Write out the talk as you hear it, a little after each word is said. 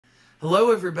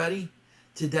Hello everybody.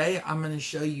 Today I'm going to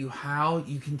show you how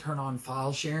you can turn on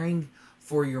file sharing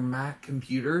for your Mac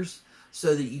computers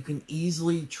so that you can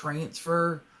easily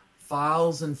transfer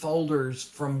files and folders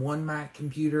from one Mac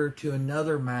computer to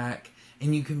another Mac,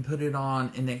 and you can put it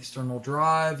on an external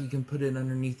drive. You can put it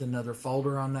underneath another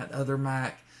folder on that other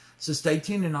Mac. So stay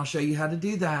tuned and I'll show you how to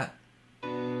do that.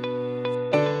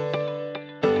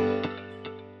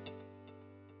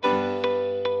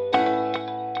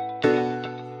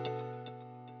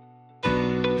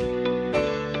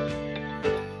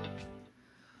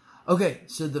 Okay,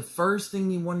 so the first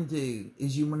thing you want to do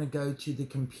is you want to go to the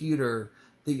computer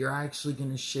that you're actually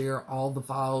going to share all the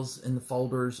files and the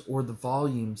folders or the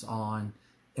volumes on,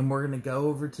 and we're going to go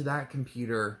over to that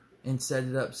computer and set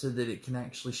it up so that it can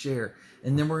actually share.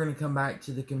 And then we're going to come back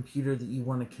to the computer that you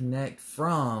want to connect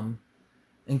from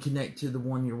and connect to the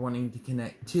one you're wanting to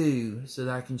connect to, so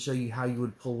that I can show you how you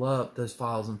would pull up those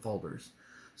files and folders.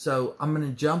 So I'm going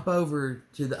to jump over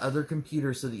to the other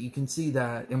computer so that you can see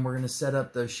that, and we're going to set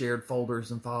up those shared folders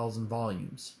and files and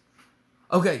volumes.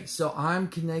 Okay, so I'm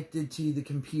connected to the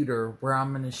computer where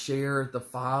I'm going to share the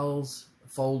files,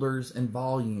 folders, and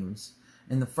volumes.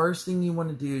 And the first thing you want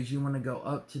to do is you want to go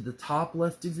up to the top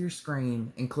left of your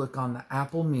screen and click on the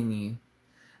Apple menu,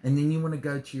 and then you want to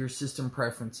go to your system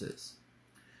preferences.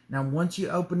 Now once you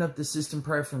open up the system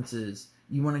preferences,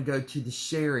 you want to go to the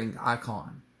sharing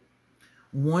icon.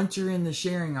 Once you're in the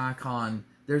sharing icon,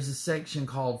 there's a section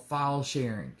called file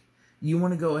sharing. You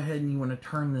want to go ahead and you want to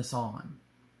turn this on.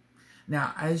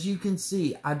 Now, as you can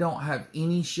see, I don't have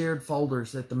any shared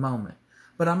folders at the moment,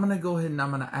 but I'm going to go ahead and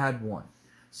I'm going to add one.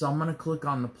 So I'm going to click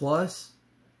on the plus,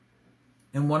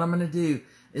 and what I'm going to do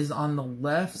is on the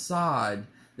left side,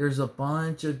 there's a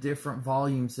bunch of different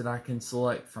volumes that I can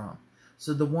select from.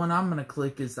 So the one I'm going to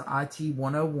click is the IT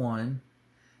 101,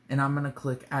 and I'm going to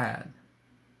click add.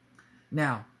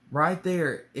 Now, right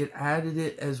there, it added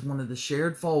it as one of the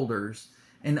shared folders,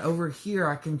 and over here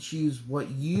I can choose what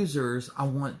users I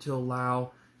want to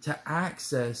allow to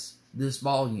access this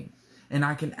volume. And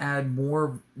I can add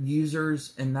more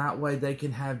users, and that way they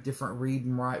can have different read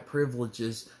and write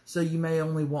privileges. So you may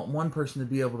only want one person to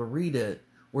be able to read it,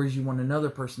 whereas you want another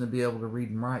person to be able to read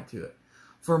and write to it.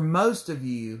 For most of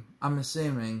you, I'm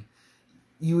assuming,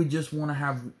 you would just want to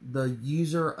have the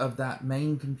user of that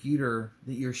main computer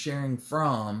that you're sharing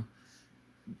from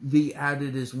be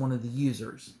added as one of the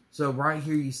users. So right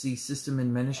here you see System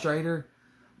Administrator.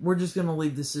 We're just going to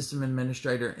leave the System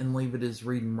Administrator and leave it as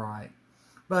read and write.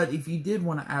 But if you did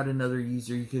want to add another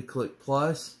user, you could click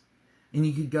plus, and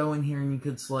you could go in here and you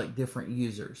could select different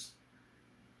users.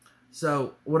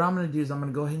 So what I'm going to do is I'm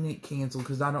going to go ahead and hit cancel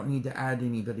because I don't need to add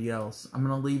anybody else. I'm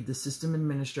going to leave the System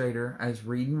Administrator as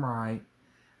read and write.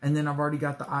 And then I've already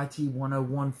got the IT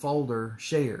 101 folder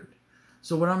shared.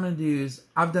 So what I'm going to do is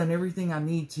I've done everything I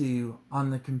need to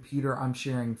on the computer I'm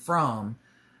sharing from.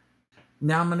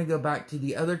 Now I'm going to go back to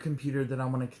the other computer that I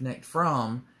want to connect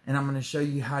from, and I'm going to show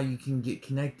you how you can get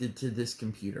connected to this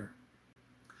computer.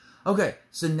 Okay,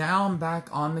 so now I'm back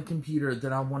on the computer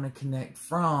that I want to connect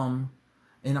from,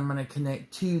 and I'm going to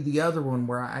connect to the other one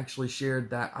where I actually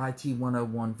shared that IT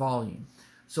 101 volume.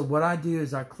 So what I do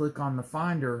is I click on the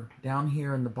Finder down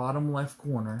here in the bottom left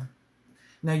corner.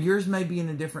 Now yours may be in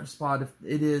a different spot. If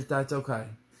it is, that's okay.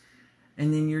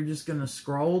 And then you're just going to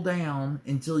scroll down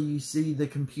until you see the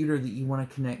computer that you want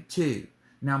to connect to.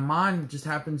 Now mine just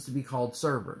happens to be called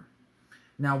Server.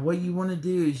 Now what you want to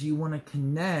do is you want to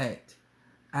connect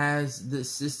as the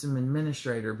System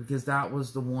Administrator, because that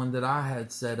was the one that I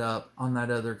had set up on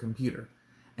that other computer.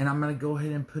 And I'm going to go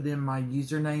ahead and put in my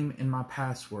username and my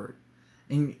password.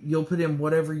 And you'll put in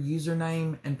whatever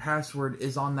username and password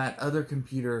is on that other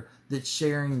computer that's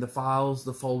sharing the files,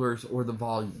 the folders, or the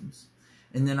volumes.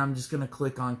 And then I'm just going to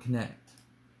click on connect.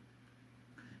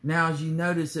 Now, as you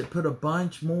notice, it put a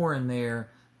bunch more in there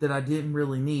that I didn't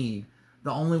really need.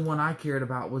 The only one I cared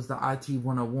about was the IT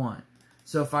 101.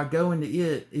 So if I go into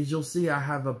it, as you'll see, I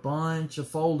have a bunch of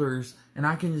folders, and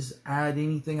I can just add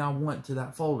anything I want to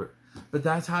that folder. But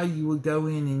that's how you would go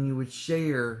in and you would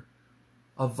share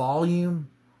a volume.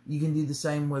 You can do the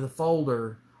same with a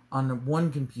folder on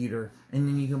one computer, and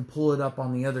then you can pull it up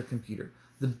on the other computer.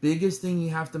 The biggest thing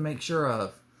you have to make sure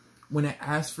of, when it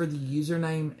asks for the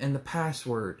username and the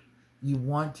password, you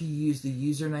want to use the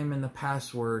username and the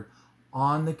password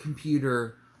on the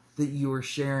computer that you are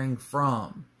sharing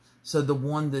from. So the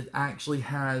one that actually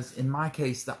has, in my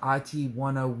case, the IT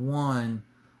 101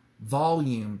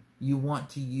 volume, you want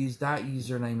to use that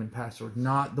username and password,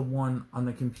 not the one on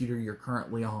the computer you're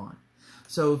currently on.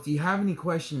 So if you have any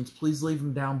questions, please leave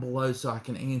them down below so I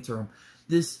can answer them.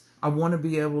 I want to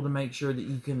be able to make sure that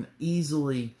you can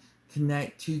easily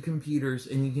connect two computers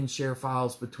and you can share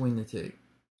files between the two.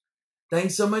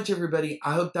 Thanks so much, everybody.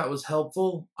 I hope that was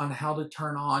helpful on how to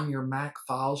turn on your Mac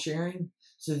file sharing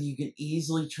so that you can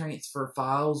easily transfer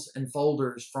files and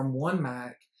folders from one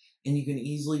Mac, and you can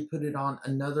easily put it on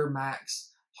another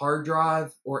Mac's hard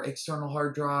drive or external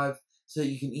hard drive so that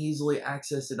you can easily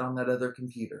access it on that other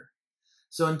computer.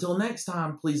 So until next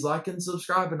time, please like and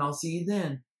subscribe, and I'll see you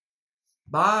then.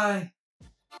 Bye.